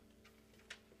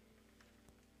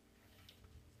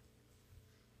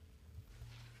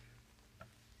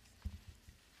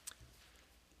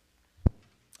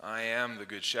I am the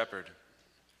good shepherd.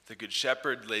 The good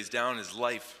shepherd lays down his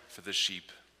life for the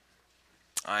sheep.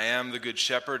 I am the good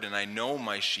shepherd, and I know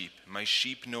my sheep. My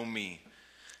sheep know me.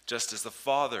 Just as the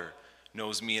Father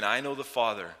knows me, and I know the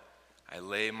Father, I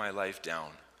lay my life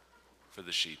down for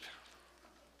the sheep.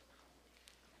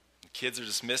 The kids are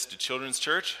dismissed to Children's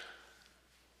Church.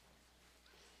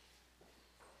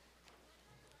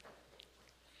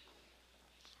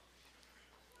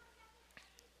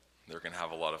 They're going to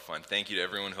have a lot of fun. Thank you to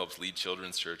everyone who helps lead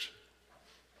Children's Church.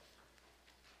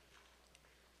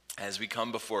 As we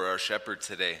come before our shepherd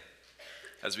today,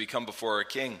 as we come before our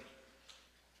King,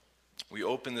 we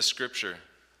open the scripture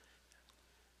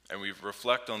and we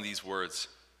reflect on these words.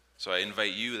 So I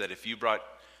invite you that if you brought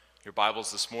your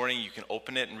Bibles this morning, you can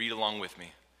open it and read along with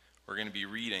me. We're going to be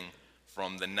reading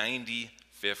from the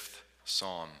 95th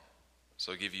Psalm.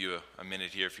 So I'll give you a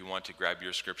minute here if you want to grab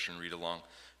your scripture and read along.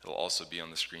 It'll also be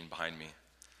on the screen behind me.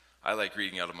 I like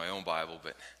reading out of my own Bible,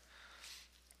 but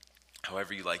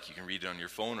however you like, you can read it on your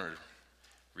phone or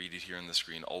read it here on the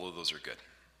screen. All of those are good.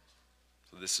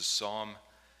 So this is Psalm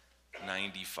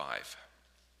 95.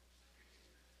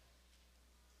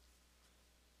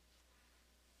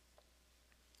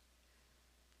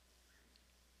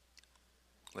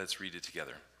 Let's read it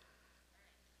together.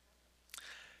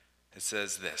 It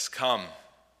says this: Come,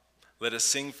 let us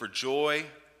sing for joy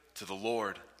to the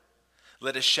Lord.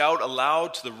 Let us shout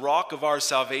aloud to the rock of our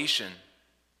salvation.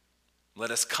 Let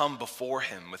us come before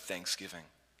him with thanksgiving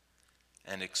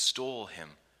and extol him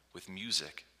with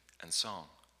music and song.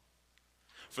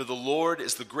 For the Lord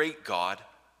is the great God,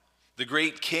 the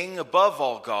great King above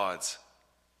all gods.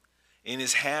 In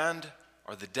his hand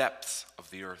are the depths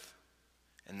of the earth,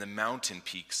 and the mountain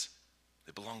peaks,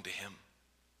 they belong to him.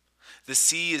 The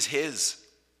sea is his,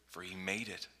 for he made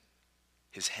it.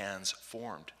 His hands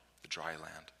formed the dry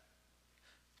land.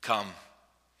 Come,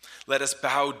 let us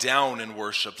bow down and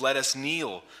worship. Let us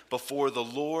kneel before the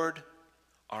Lord,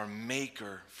 our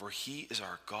Maker, for he is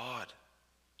our God.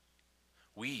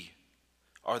 We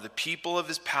are the people of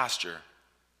his pasture,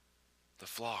 the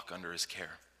flock under his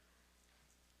care.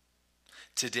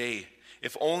 Today,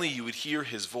 if only you would hear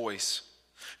his voice.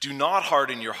 Do not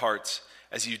harden your hearts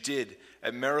as you did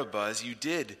at Meribah, as you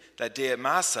did that day at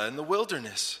Massah in the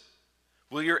wilderness.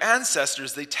 Well, your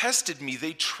ancestors, they tested me,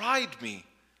 they tried me,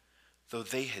 though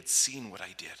they had seen what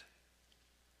I did.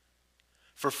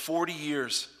 For 40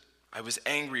 years, I was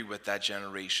angry with that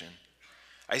generation.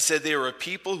 I said they are a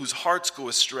people whose hearts go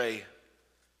astray.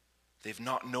 They've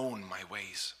not known my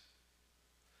ways.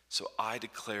 So I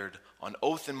declared on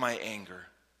oath in my anger,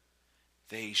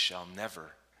 they shall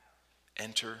never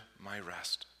enter my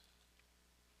rest.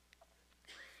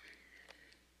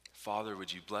 Father,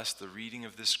 would you bless the reading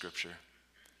of this scripture?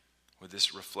 Would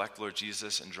this reflect, Lord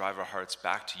Jesus, and drive our hearts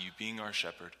back to you being our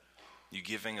shepherd, you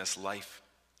giving us life,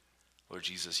 Lord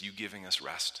Jesus, you giving us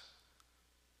rest,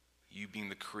 you being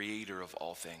the creator of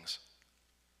all things,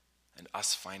 and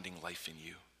us finding life in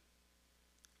you.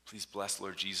 Please bless,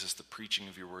 Lord Jesus, the preaching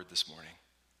of your word this morning.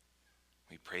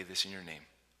 We pray this in your name.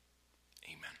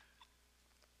 Amen.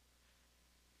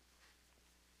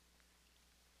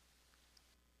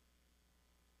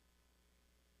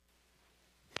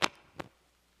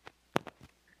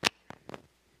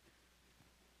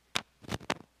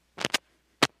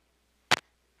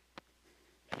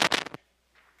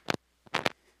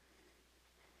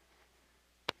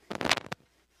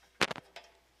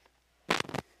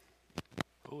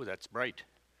 Oh, that's bright.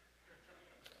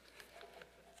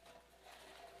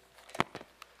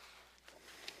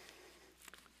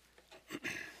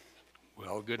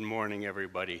 Well, good morning,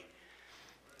 everybody.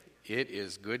 It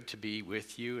is good to be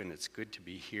with you, and it's good to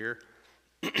be here.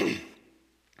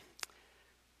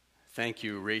 Thank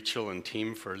you, Rachel and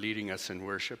team, for leading us in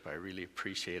worship. I really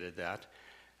appreciated that.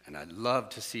 And I'd love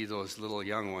to see those little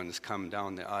young ones come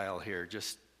down the aisle here,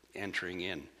 just entering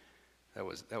in. That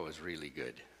was really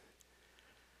good.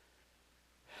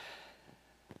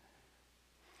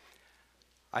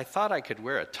 I thought I could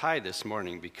wear a tie this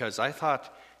morning because I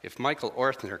thought if Michael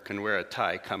Orthner can wear a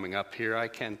tie coming up here, I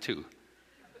can too.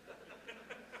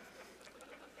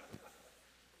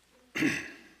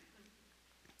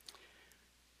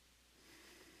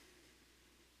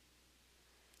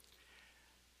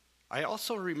 I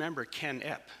also remember Ken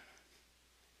Epp.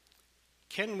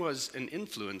 Ken was an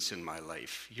influence in my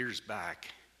life years back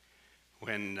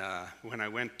when I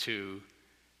went to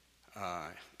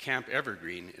Camp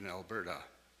Evergreen in Alberta.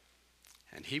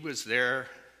 And he was there.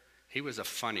 He was a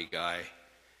funny guy.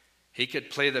 He could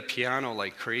play the piano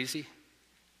like crazy,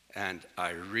 and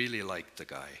I really liked the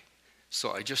guy.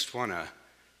 So I just want to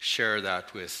share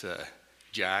that with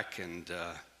Jack and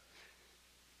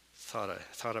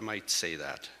Thought I might say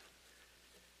that.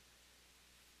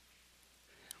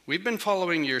 We've been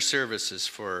following your services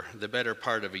for the better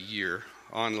part of a year,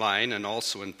 online and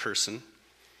also in person,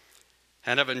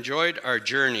 and have enjoyed our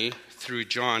journey through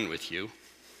John with you.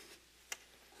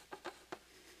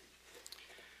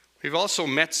 We've also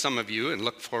met some of you and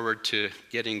look forward to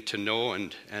getting to know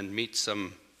and meet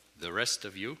the rest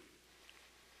of you.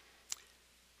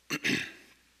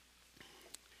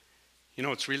 You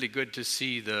know, it's really good to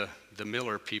see the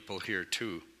Miller people here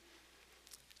too.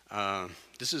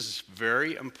 This is a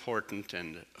very important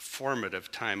and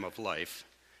formative time of life.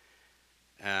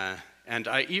 And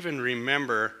I even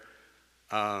remember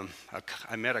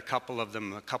I met a couple of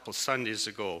them a couple Sundays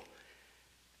ago,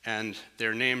 and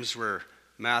their names were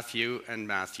Matthew and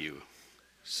Matthew.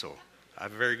 So I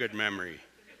have a very good memory.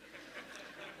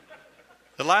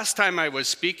 The last time I was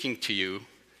speaking to you,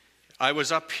 I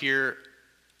was up here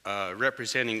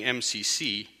representing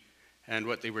MCC and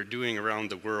what they were doing around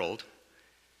the world.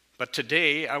 But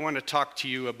today I want to talk to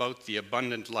you about the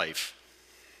abundant life.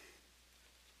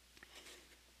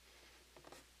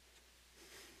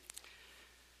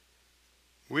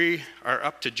 We are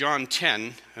up to John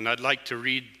 10, and I'd like to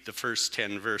read the first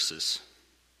 10 verses.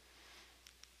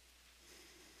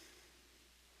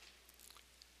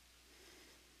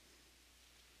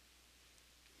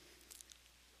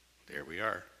 There we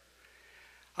are.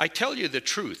 I tell you the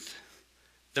truth.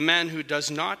 The man who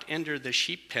does not enter the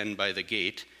sheep pen by the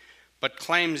gate, but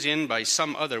climbs in by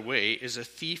some other way, is a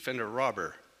thief and a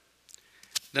robber.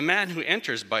 The man who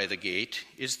enters by the gate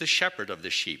is the shepherd of the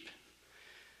sheep.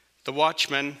 The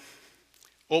watchman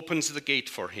opens the gate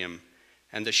for him,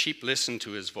 and the sheep listen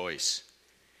to his voice.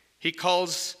 He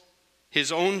calls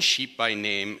his own sheep by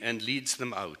name and leads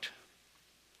them out.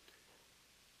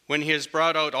 When he has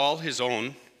brought out all his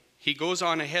own, he goes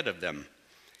on ahead of them,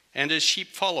 and his sheep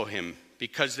follow him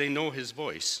because they know his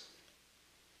voice.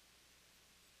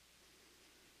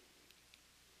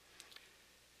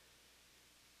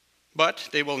 But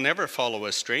they will never follow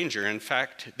a stranger. In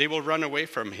fact, they will run away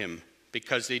from him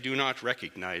because they do not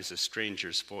recognize a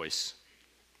stranger's voice.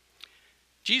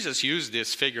 Jesus used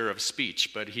this figure of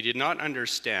speech, but they did not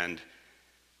understand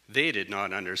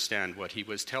what he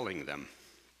was telling them.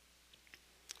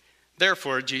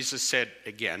 Therefore, Jesus said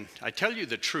again, I tell you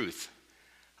the truth,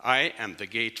 I am the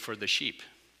gate for the sheep.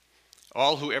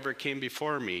 All who ever came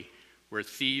before me were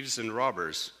thieves and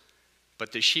robbers,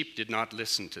 but the sheep did not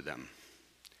listen to them.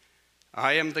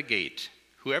 I am the gate.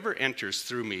 Whoever enters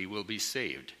through me will be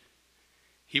saved.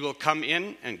 He will come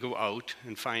in and go out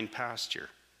and find pasture.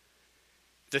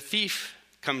 The thief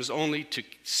comes only to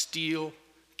steal,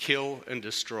 kill, and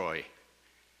destroy.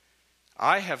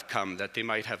 I have come that they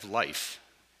might have life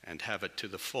and have it to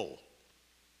the full.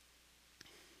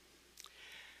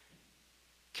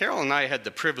 Carol and I had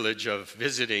the privilege of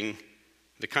visiting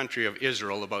the country of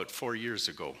Israel about 4 years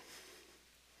ago.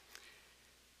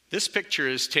 This picture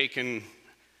is taken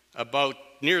about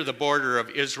near the border of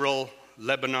Israel,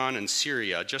 Lebanon, and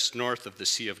Syria, just north of the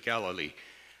Sea of Galilee.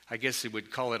 I guess they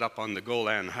would call it up on the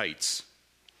Golan Heights.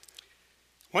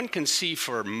 One can see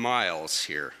for miles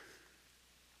here.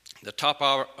 The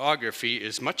topography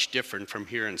is much different from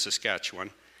here in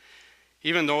Saskatchewan.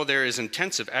 Even though there is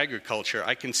intensive agriculture,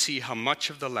 I can see how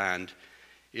much of the land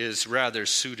is rather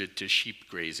suited to sheep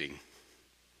grazing.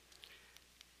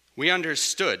 We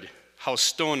understood how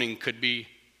stoning could be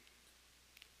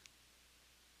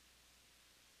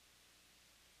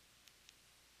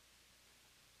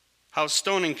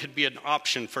an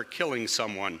option for killing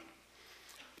someone.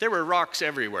 There were rocks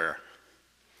everywhere.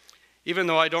 Even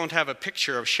though I don't have a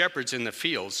picture of shepherds in the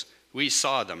fields, we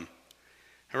saw them.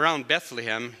 Around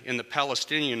Bethlehem, in the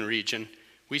Palestinian region,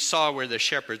 we saw where the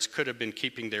shepherds could have been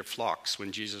keeping their flocks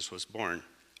when Jesus was born.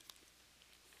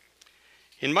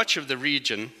 In much of the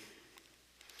region,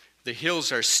 the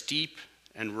hills are steep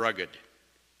and rugged,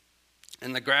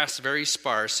 and the grass very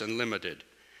sparse and limited.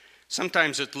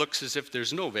 Sometimes it looks as if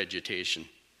there's no vegetation.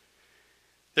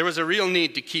 There was a real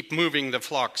need to keep moving the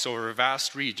flocks over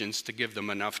vast regions to give them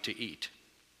enough to eat.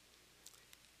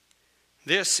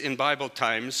 This, in Bible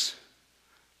times,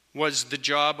 was the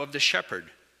job of the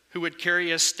shepherd, who would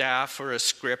carry a staff or a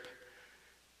scrip,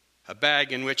 a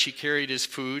bag in which he carried his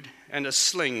food, and a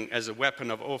sling as a weapon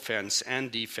of offense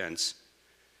and defense.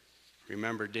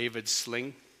 Remember David's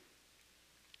sling?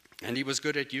 And he was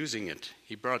good at using it.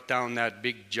 He brought down that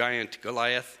big giant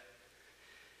Goliath.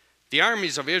 The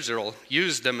armies of Israel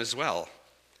used them as well.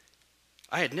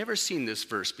 I had never seen this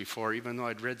verse before, even though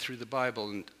I'd read through the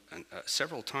Bible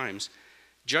several times.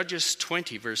 Judges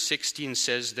 20, verse 16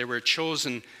 says, there were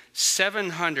chosen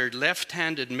 700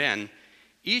 left-handed men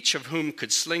each of whom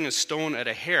could sling a stone at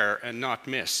a hare and not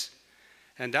miss.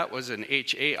 And that was an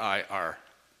H-A-I-R.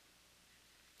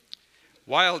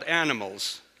 Wild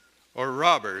animals or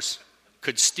robbers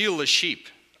could steal the sheep,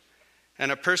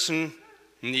 and a person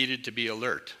needed to be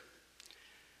alert.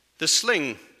 The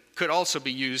sling could also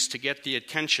be used to get the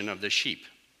attention of the sheep.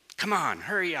 Come on,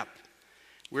 hurry up.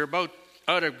 We're about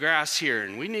out of grass here,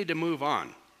 and we need to move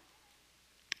on.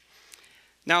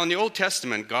 Now, in the Old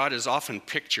Testament, God is often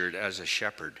pictured as a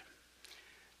shepherd.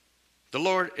 The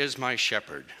Lord is my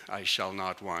shepherd, I shall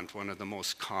not want, one of the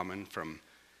most common from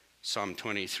Psalm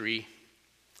 23.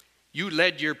 You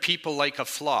led your people like a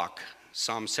flock,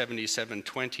 Psalm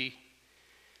 77:20.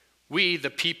 We, the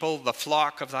people, the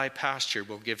flock of thy pasture,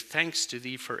 will give thanks to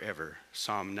thee forever,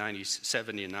 Psalm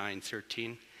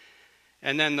 79:13.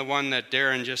 And then the one that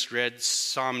Darren just read,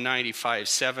 Psalm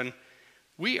 95:7.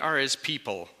 We are his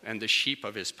people and the sheep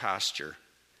of his pasture.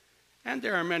 And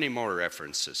there are many more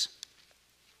references.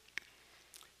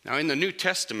 Now in the New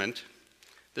Testament,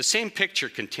 the same picture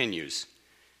continues.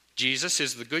 Jesus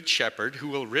is the good shepherd who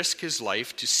will risk his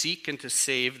life to seek and to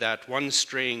save that one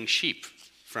straying sheep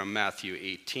from Matthew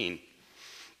 18.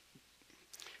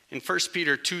 In 1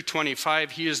 Peter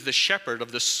 2:25, he is the shepherd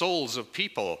of the souls of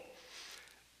people.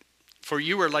 For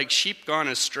you were like sheep gone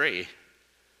astray,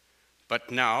 but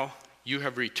now you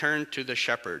have returned to the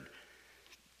shepherd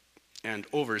and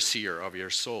overseer of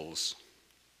your souls.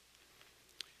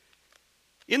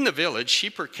 In the village,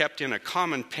 sheep were kept in a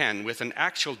common pen with an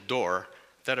actual door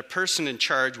that a person in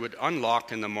charge would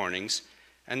unlock in the mornings,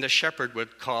 and the shepherd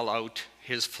would call out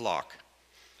his flock.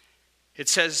 It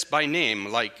says by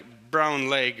name, like brown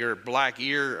leg or black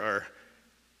ear, and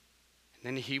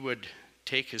then he would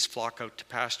take his flock out to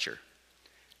pasture.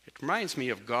 It reminds me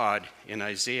of God in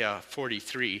Isaiah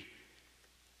 43,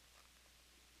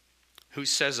 who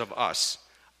says of us,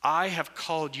 I have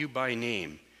called you by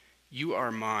name, you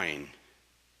are mine.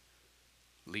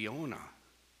 Leona,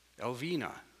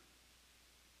 Elvina,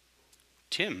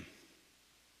 Tim,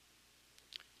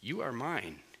 you are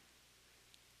mine.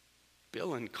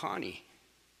 Bill and Connie,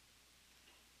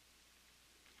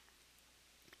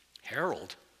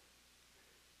 Harold,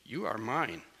 you are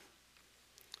mine.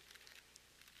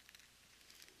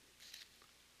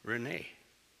 Renee.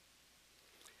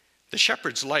 The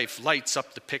shepherd's life lights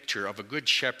up the picture of a good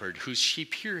shepherd whose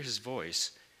sheep hear his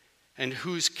voice and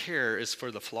whose care is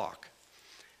for the flock.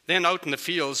 Then out in the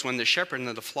fields, when the shepherd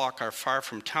and the flock are far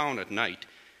from town at night,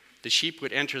 the sheep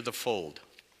would enter the fold,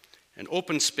 an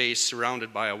open space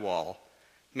surrounded by a wall,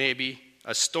 maybe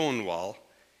a stone wall.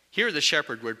 Here the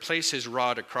shepherd would place his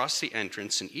rod across the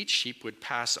entrance, and each sheep would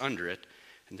pass under it,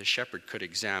 and the shepherd could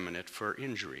examine it for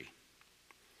injury.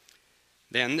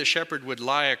 Then the shepherd would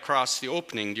lie across the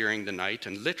opening during the night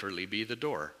and literally be the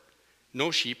door.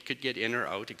 No sheep could get in or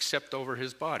out except over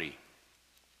his body.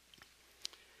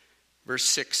 Verse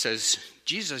 6 says,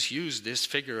 Jesus used this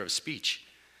figure of speech,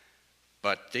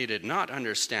 but they did not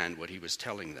understand what he was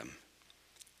telling them.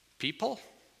 People,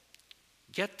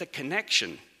 get the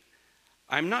connection.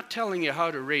 I'm not telling you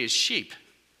how to raise sheep.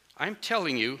 I'm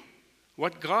telling you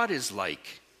what God is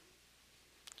like.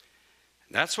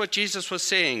 That's what Jesus was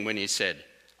saying when he said,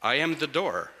 I am the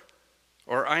door,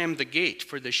 or I am the gate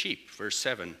for the sheep. Verse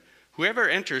 7, whoever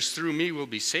enters through me will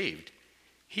be saved.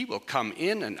 He will come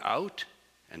in and out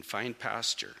and find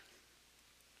pasture.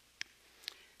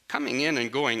 Coming in and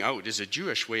going out is a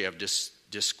Jewish way of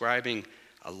describing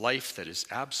a life that is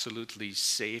absolutely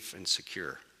safe and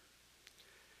secure.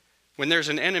 When there's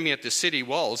an enemy at the city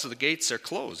walls, the gates are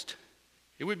closed.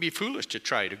 It would be foolish to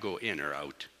try to go in or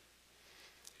out.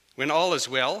 When all is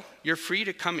well, you're free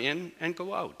to come in and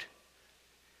go out.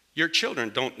 Your children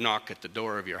don't knock at the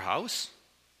door of your house.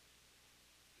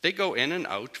 They go in and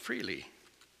out freely.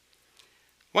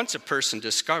 Once a person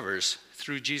discovers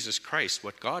through Jesus Christ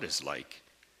what God is like,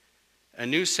 a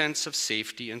new sense of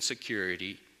safety and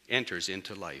security enters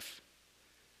into life.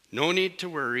 No need to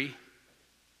worry,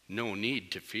 no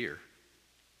need to fear.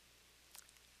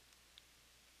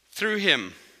 Through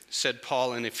him, said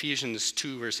Paul in Ephesians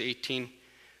 2, verse 18,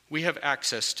 we have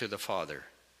access to the Father.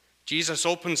 Jesus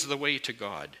opens the way to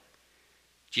God.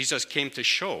 Jesus came to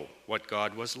show what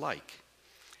God was like.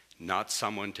 Not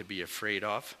someone to be afraid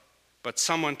of, but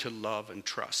someone to love and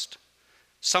trust.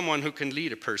 Someone who can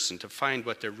lead a person to find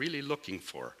what they're really looking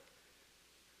for.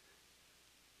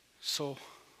 So,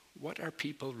 what are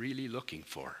people really looking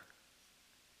for?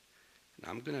 And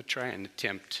I'm going to try and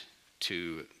attempt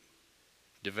to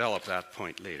develop that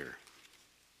point later.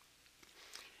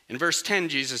 In verse 10,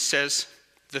 Jesus says,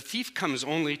 the thief comes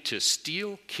only to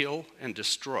steal, kill, and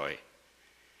destroy.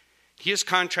 He is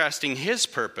contrasting his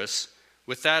purpose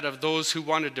with that of those who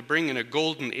wanted to bring in a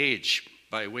golden age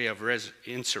by way of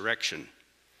insurrection.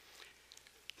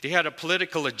 They had a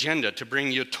political agenda to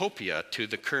bring utopia to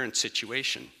the current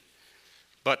situation.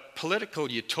 But political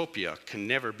utopia can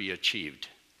never be achieved.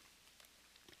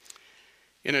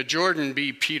 In a Jordan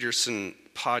B. Peterson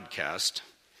podcast,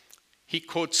 he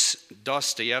quotes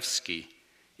Dostoevsky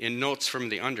in Notes from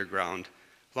the Underground,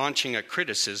 launching a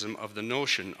criticism of the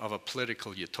notion of a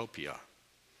political utopia.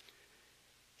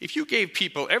 If you gave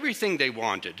people everything they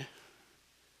wanted,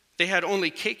 they had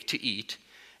only cake to eat,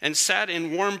 and sat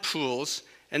in warm pools,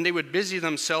 and they would busy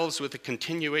themselves with the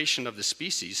continuation of the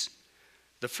species,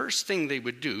 the first thing they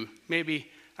would do, maybe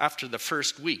after the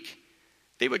first week,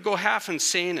 they would go half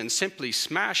insane and simply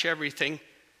smash everything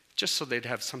just so they'd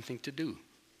have something to do.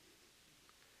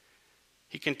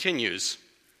 He continues,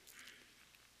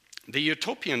 the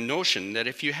utopian notion that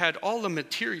if you had all the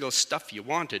material stuff you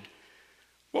wanted,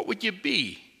 what would you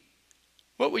be?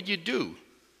 What would you do?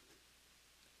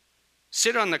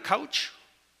 Sit on the couch?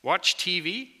 Watch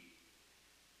TV?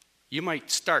 You might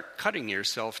start cutting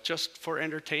yourself just for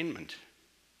entertainment.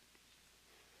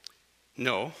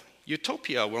 No,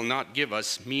 utopia will not give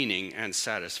us meaning and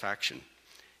satisfaction.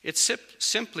 It's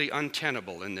simply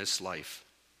untenable in this life.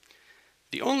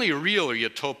 The only real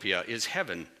utopia is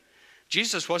heaven.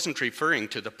 Jesus wasn't referring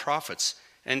to the prophets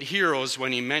and heroes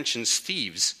when he mentions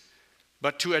thieves,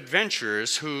 but to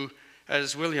adventurers who,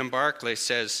 as William Barclay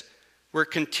says, were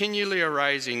continually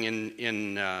arising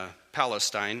in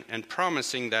Palestine and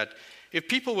promising that if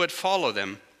people would follow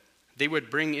them, they would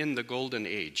bring in the golden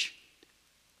age.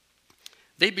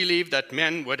 They believed that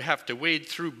men would have to wade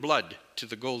through blood to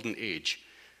the golden age.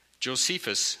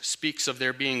 Josephus speaks of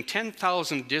there being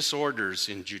 10,000 disorders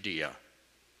in Judea,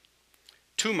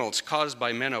 tumults caused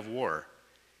by men of war.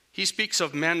 He speaks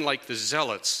of men like the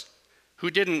Zealots, who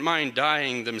didn't mind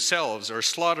dying themselves or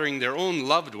slaughtering their own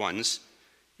loved ones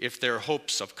if their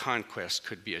hopes of conquest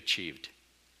could be achieved.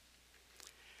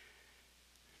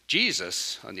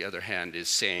 Jesus, on the other hand, is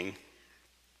saying,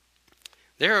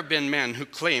 there have been men who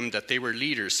claimed that they were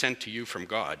leaders sent to you from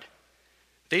God.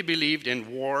 They believed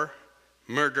in war,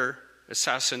 murder,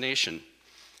 assassination.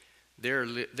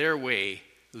 Their way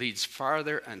leads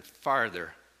farther and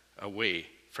farther away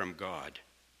from God.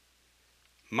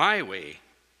 My way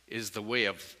is the way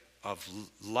of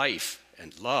life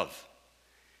and love.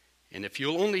 And if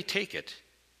you'll only take it,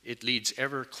 it leads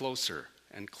ever closer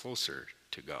and closer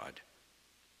to God.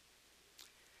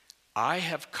 I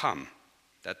have come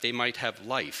that they might have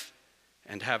life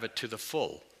and have it to the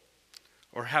full,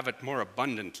 or have it more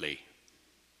abundantly.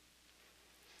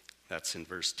 That's in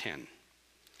verse 10.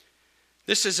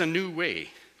 This is a new way.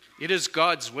 It is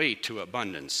God's way to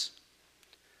abundance.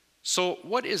 So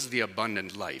what is the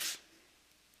abundant life?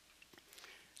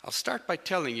 I'll start by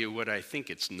telling you what I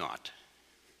think it's not.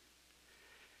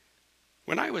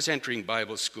 When I was entering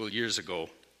Bible school years ago,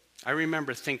 I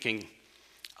remember thinking,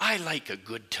 I like a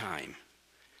good time.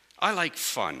 I like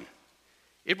fun.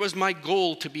 It was my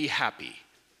goal to be happy,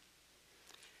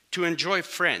 to enjoy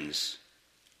friends,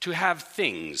 to have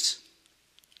things.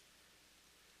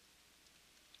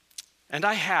 And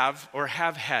I have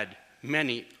had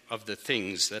many of the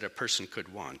things that a person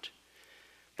could want.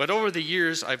 But over the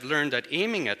years, I've learned that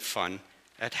aiming at fun,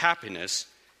 at happiness,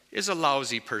 is a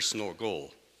lousy personal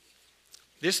goal.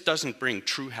 This doesn't bring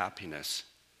true happiness.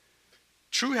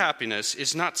 True happiness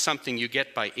is not something you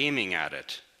get by aiming at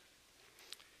it.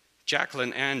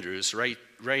 Jacqueline Andrews,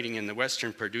 writing in the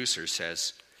Western Producer,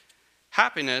 says,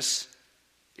 happiness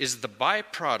is the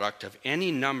byproduct of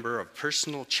any number of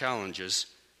personal challenges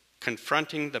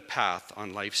confronting the path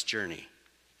on life's journey.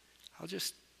 I'll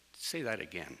just say that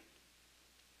again.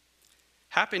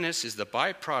 Happiness is the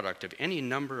byproduct of any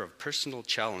number of personal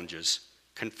challenges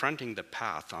confronting the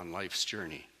path on life's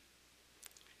journey.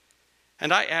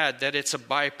 And I add that it's a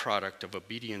byproduct of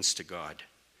obedience to God.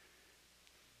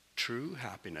 True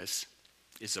happiness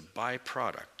is a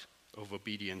byproduct of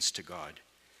obedience to God.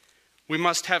 We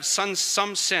must have some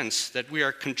sense that we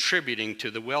are contributing to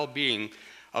the well-being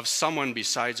of someone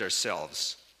besides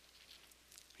ourselves.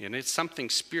 And it's something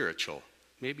spiritual,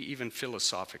 maybe even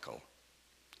philosophical.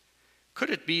 Could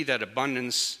it be that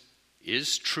abundance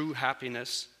is true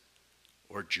happiness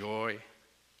or joy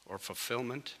or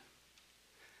fulfillment?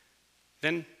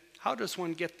 Then how does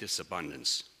one get this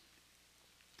abundance?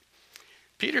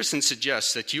 Peterson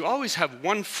suggests that you always have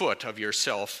one foot of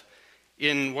yourself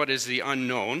in what is the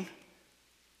unknown,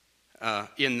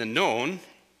 in the known,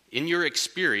 in your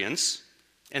experience,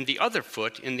 and the other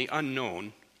foot in the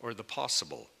unknown or the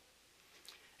possible.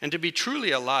 And to be truly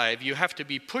alive, you have to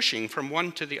be pushing from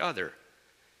one to the other.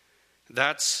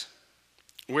 That's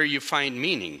where you find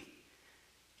meaning.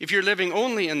 If you're living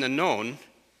only in the known,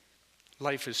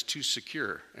 life is too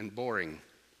secure and boring.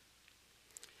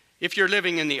 If you're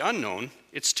living in the unknown,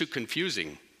 it's too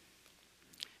confusing.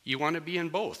 You want to be in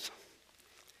both.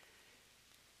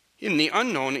 In the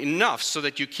unknown enough so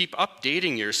that you keep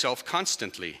updating yourself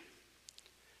constantly.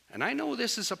 And I know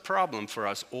this is a problem for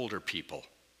us older people.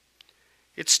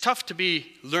 It's tough to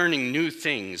be learning new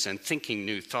things and thinking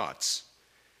new thoughts.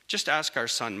 Just ask our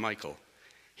son Michael.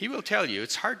 He will tell you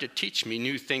it's hard to teach me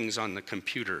new things on the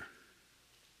computer.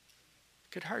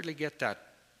 Could hardly get that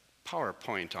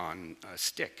PowerPoint on a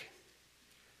stick.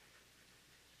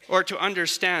 Or to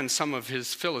understand some of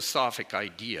his philosophic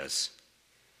ideas.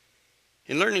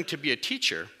 In learning to be a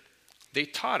teacher, they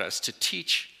taught us to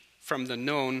teach from the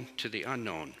known to the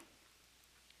unknown.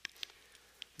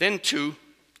 Then, too,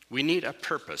 we need a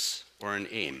purpose or an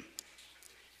aim.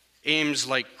 Aims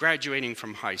like graduating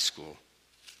from high school,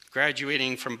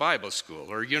 graduating from Bible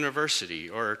school or university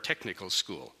or technical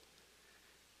school,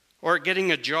 or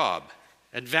getting a job,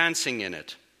 advancing in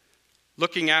it,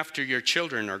 looking after your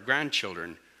children or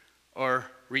grandchildren, or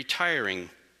retiring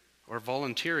or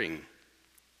volunteering.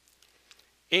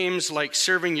 Aims like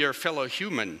serving your fellow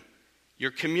human,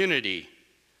 your community,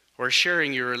 or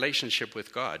sharing your relationship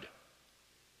with God.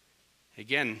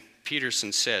 Again,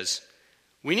 Peterson says,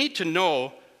 we need to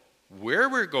know where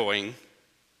we're going,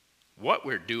 what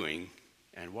we're doing,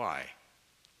 and why.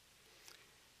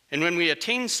 And when we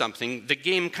attain something, the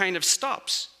game kind of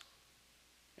stops,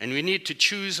 and we need to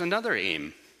choose another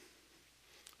aim.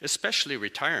 Especially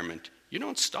retirement. You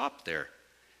don't stop there.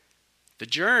 The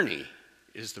journey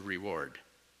is the reward,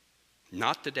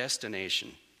 not the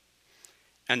destination.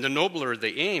 And the nobler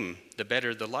the aim, the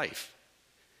better the life.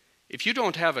 If you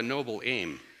don't have a noble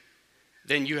aim,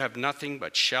 then you have nothing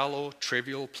but shallow,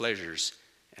 trivial pleasures,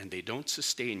 and they don't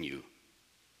sustain you.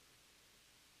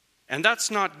 And that's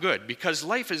not good, because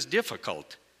life is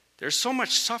difficult. There's so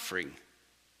much suffering,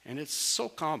 and it's so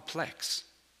complex.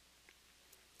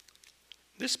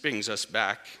 This brings us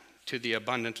back to the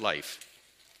abundant life.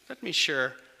 Let me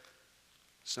share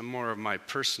some more of my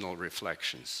personal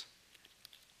reflections.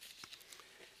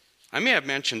 I may have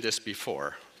mentioned this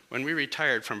before. When we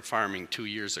retired from farming 2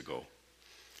 years ago,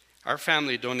 our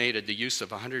family donated the use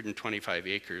of 125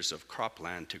 acres of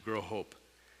cropland to Grow Hope,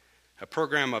 a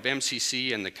program of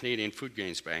MCC and the Canadian Food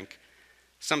Grains Bank,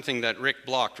 something that Rick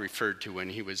Block referred to when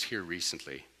he was here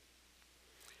recently.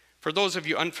 For those of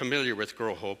you unfamiliar with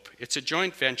Grow Hope, it's a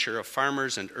joint venture of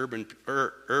farmers and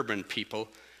urban people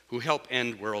who help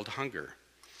end world hunger.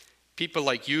 People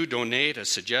like you donate a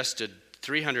suggested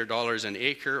 $300 an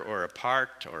acre or a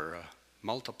part or a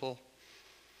multiple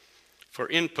for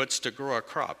inputs to grow a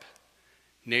crop.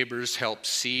 Neighbors help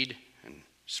seed and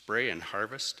spray and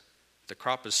harvest. The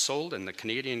crop is sold and the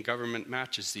Canadian government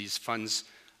matches these funds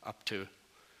up to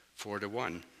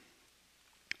 4-1.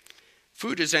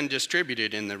 Food is then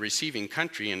distributed in the receiving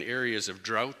country in areas of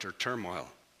drought or turmoil.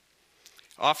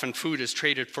 Often food is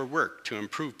traded for work to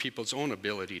improve people's own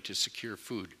ability to secure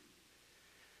food,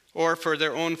 or for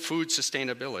their own food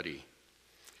sustainability.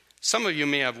 Some of you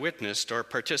may have witnessed or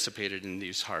participated in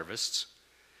these harvests,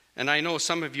 and I know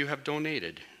some of you have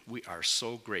donated. We are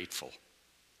so grateful.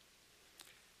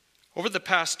 Over the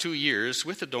past 2 years,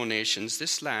 with the donations,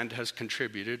 this land has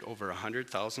contributed over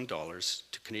 $100,000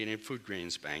 to Canadian Food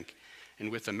Grains Bank, and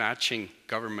with the matching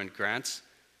government grants,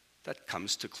 that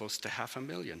comes to close to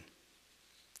 $500,000.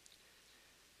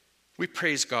 We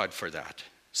praise God for that.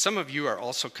 Some of you are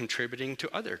also contributing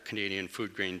to other Canadian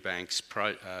Food Grain Bank's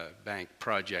bank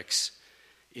projects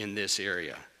in this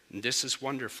area. And this is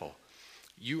wonderful.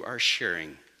 You are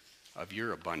sharing of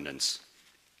your abundance.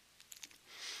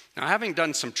 Now, having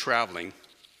done some traveling,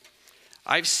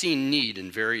 I've seen need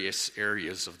in various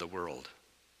areas of the world.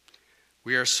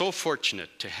 We are so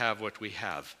fortunate to have what we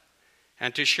have,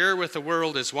 and to share with the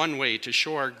world is one way to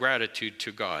show our gratitude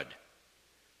to God.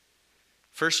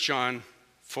 1 John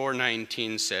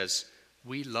 4:19 says,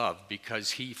 we love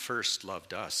because he first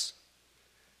loved us.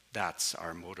 That's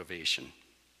our motivation.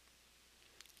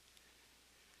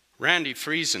 Randy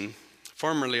Friesen,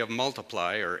 formerly of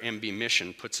Multiply or MB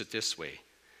Mission, puts it this way: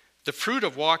 the fruit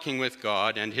of walking with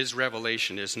God and his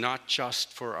revelation is not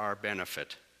just for our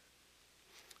benefit.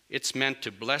 It's meant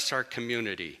to bless our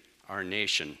community, our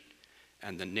nation,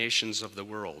 and the nations of the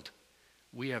world.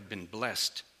 We have been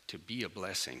blessed to be a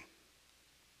blessing.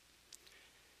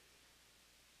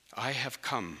 I have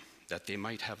come that they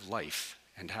might have life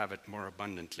and have it more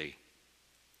abundantly.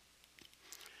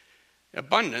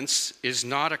 Abundance is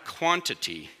not a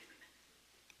quantity,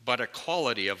 but a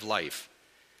quality of life.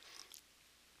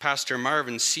 Pastor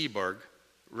Marvin Seaborg,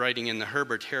 writing in the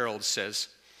Herbert Herald, says,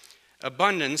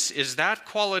 Abundance is that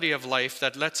quality of life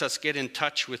that lets us get in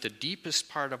touch with the deepest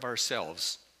part of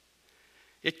ourselves.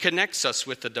 It connects us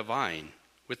with the divine,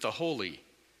 with the holy,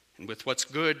 and with what's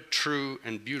good, true,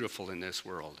 and beautiful in this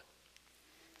world.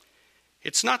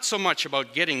 It's not so much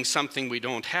about getting something we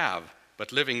don't have,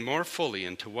 but living more fully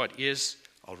into what is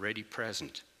already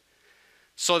present.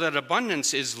 So that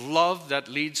abundance is love that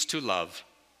leads to love.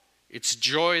 It's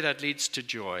joy that leads to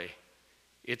joy.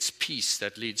 It's peace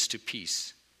that leads to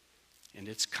peace. And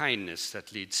it's kindness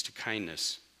that leads to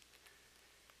kindness.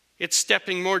 It's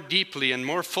stepping more deeply and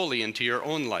more fully into your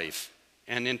own life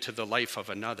and into the life of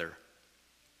another.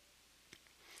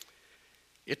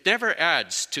 It never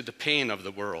adds to the pain of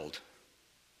the world.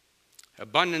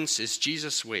 Abundance is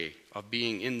Jesus' way of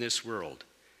being in this world.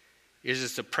 It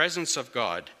is the presence of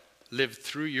God lived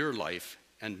through your life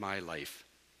and my life.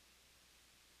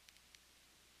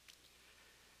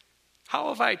 How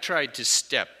have I tried to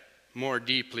step more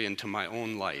deeply into my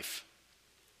own life?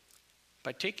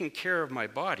 By taking care of my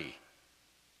body,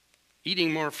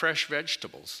 eating more fresh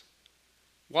vegetables,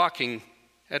 walking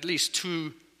at least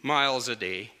 2 miles a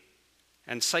day,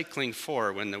 and cycling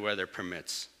 4 when the weather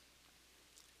permits.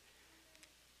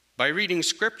 By reading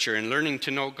scripture and learning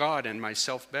to know God and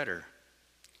myself better.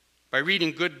 By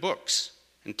reading good books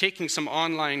and taking some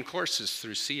online courses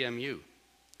through CMU.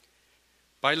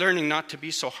 By learning not to be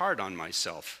so hard on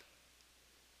myself.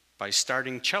 By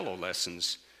starting cello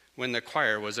lessons when the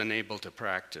choir was unable to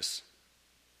practice.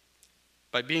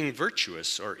 By being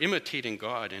virtuous or imitating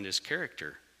God and his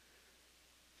character.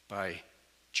 By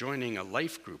joining a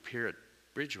life group here at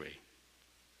Bridgeway.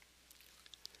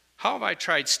 How have I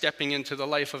tried stepping into the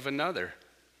life of another?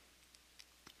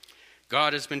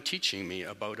 God has been teaching me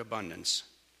about abundance.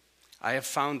 I have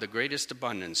found the greatest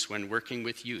abundance when working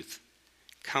with youth,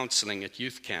 counseling at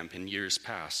youth camp in years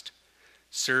past,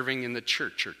 serving in the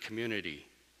church or community,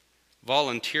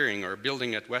 volunteering or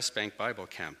building at West Bank Bible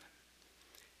Camp,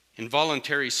 in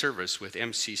voluntary service with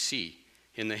MCC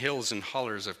in the hills and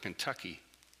hollers of Kentucky,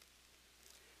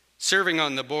 serving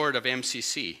on the board of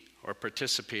MCC or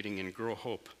participating in Grow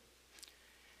Hope.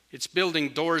 It's building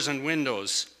doors and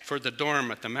windows for the dorm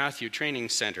at the Matthew Training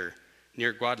Center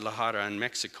near Guadalajara in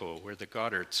Mexico, where the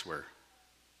Goddards were.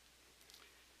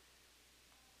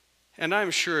 And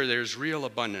I'm sure there's real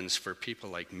abundance for people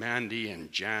like Mandy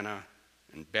and Jana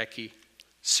and Becky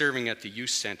serving at the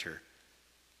youth center.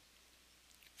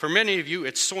 For many of you,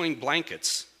 it's sewing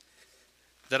blankets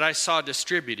that I saw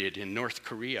distributed in North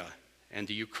Korea and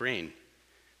the Ukraine,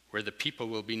 where the people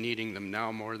will be needing them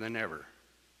now more than ever.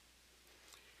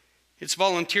 It's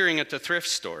volunteering at the thrift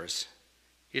stores.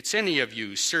 It's any of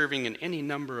you serving in any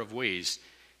number of ways,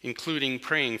 including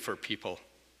praying for people.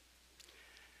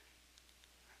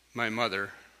 My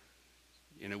mother,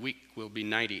 in a week, will be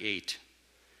 98.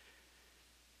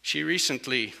 She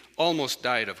recently almost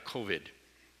died of COVID.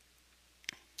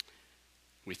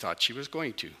 We thought she was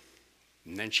going to,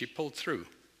 and then she pulled through.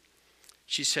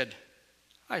 She said,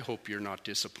 "I hope you're not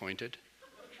disappointed."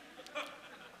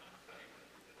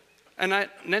 And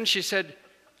then she said,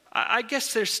 I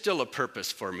guess there's still a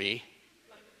purpose for me.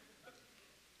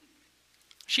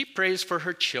 She prays for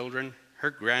her children,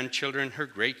 her grandchildren, her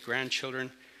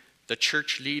great-grandchildren, the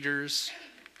church leaders,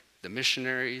 the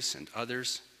missionaries, and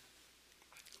others.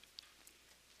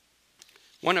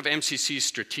 One of MCC's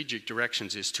strategic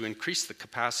directions is to increase the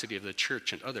capacity of the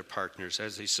church and other partners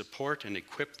as they support and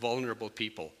equip vulnerable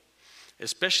people,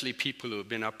 especially people who have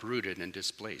been uprooted and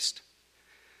displaced.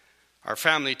 Our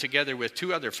family, together with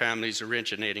 2 other families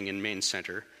originating in Maine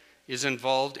Center, is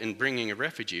involved in bringing a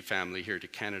refugee family here to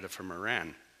Canada from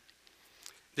Iran.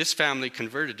 This family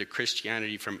converted to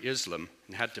Christianity from Islam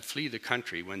and had to flee the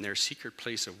country when their secret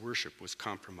place of worship was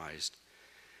compromised.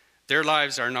 Their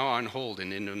lives are now on hold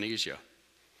in Indonesia.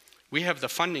 We have the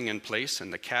funding in place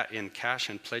and in cash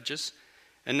and pledges,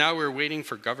 and now we're waiting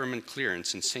for government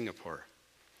clearance in Singapore.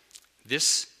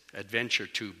 This adventure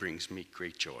too brings me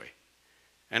great joy.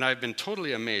 And I've been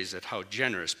totally amazed at how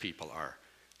generous people are.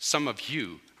 Some of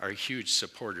you are huge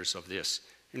supporters of this,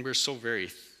 and we're so very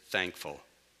thankful.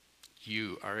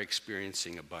 You are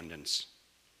experiencing abundance.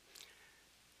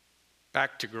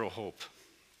 Back to Grow Hope.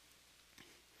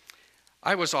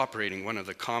 I was operating one of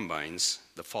the combines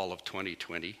the fall of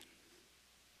 2020.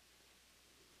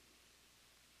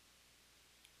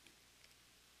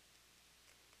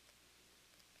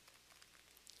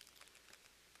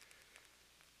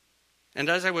 And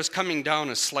as I was coming down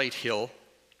a slight hill,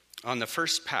 on the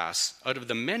first pass, out of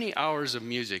the many hours of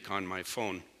music on my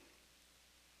phone,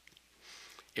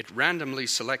 it randomly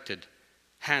selected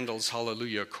Handel's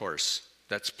Hallelujah Chorus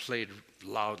that's played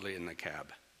loudly in the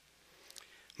cab.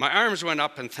 My arms went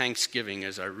up in thanksgiving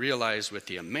as I realized with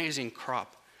the amazing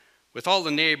crop, with all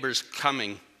the neighbors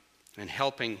coming and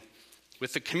helping,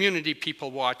 with the community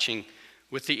people watching,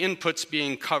 with the inputs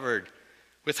being covered,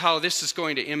 with how this is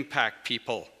going to impact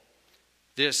people.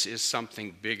 This is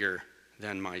something bigger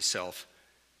than myself.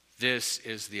 This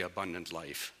is the abundant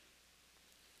life.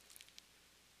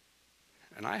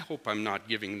 And I hope I'm not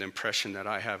giving the impression that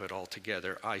I have it all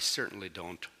together. I certainly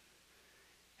don't.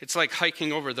 It's like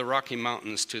hiking over the Rocky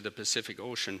Mountains to the Pacific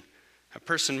Ocean. A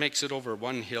person makes it over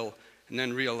one hill and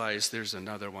then realizes there's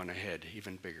another one ahead,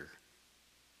 even bigger.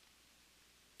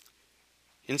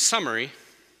 In summary,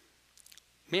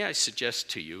 may I suggest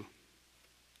to you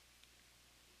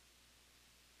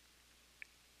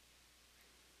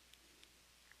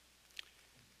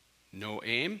no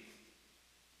aim,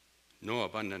 no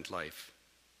abundant life.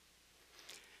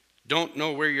 Don't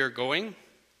know where you're going,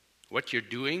 what you're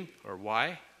doing, or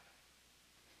why?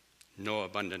 No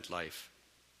abundant life.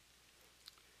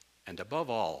 And above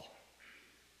all,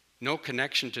 no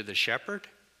connection to the shepherd,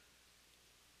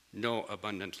 no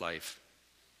abundant life.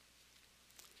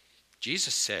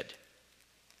 Jesus said,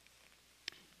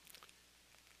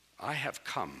 I have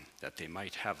come that they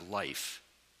might have life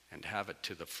and have it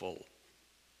to the full.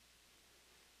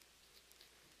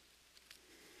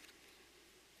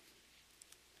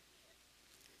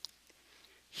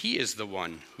 He is the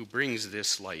one who brings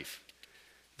this life,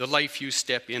 the life you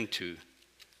step into,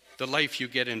 the life you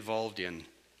get involved in,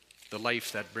 the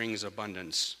life that brings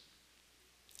abundance.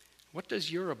 What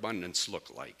does your abundance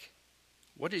look like?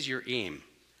 What is your aim?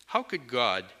 How could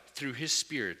God, through His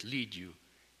Spirit, lead you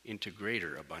into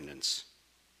greater abundance?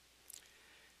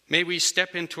 May we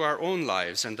step into our own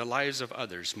lives and the lives of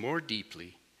others more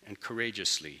deeply and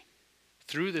courageously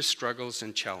through the struggles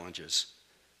and challenges,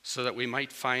 so that we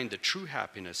might find the true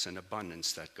happiness and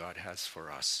abundance that God has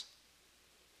for us.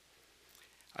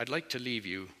 I'd like to leave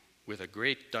you with a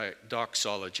great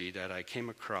doxology that I came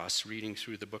across reading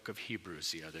through the book of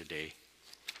Hebrews the other day.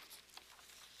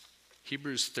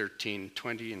 Hebrews 13,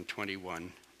 20 and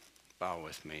 21. Bow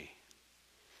with me.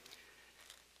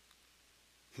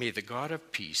 May the God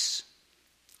of peace,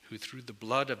 who through the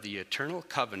blood of the eternal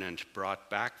covenant brought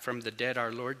back from the dead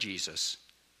our Lord Jesus,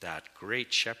 that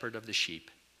great shepherd of the sheep,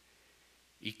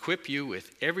 equip you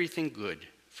with everything good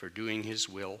for doing His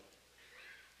will,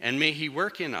 and may He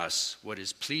work in us what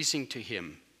is pleasing to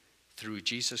Him through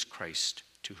Jesus Christ,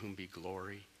 to whom be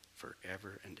glory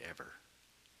forever and ever.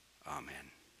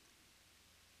 Amen.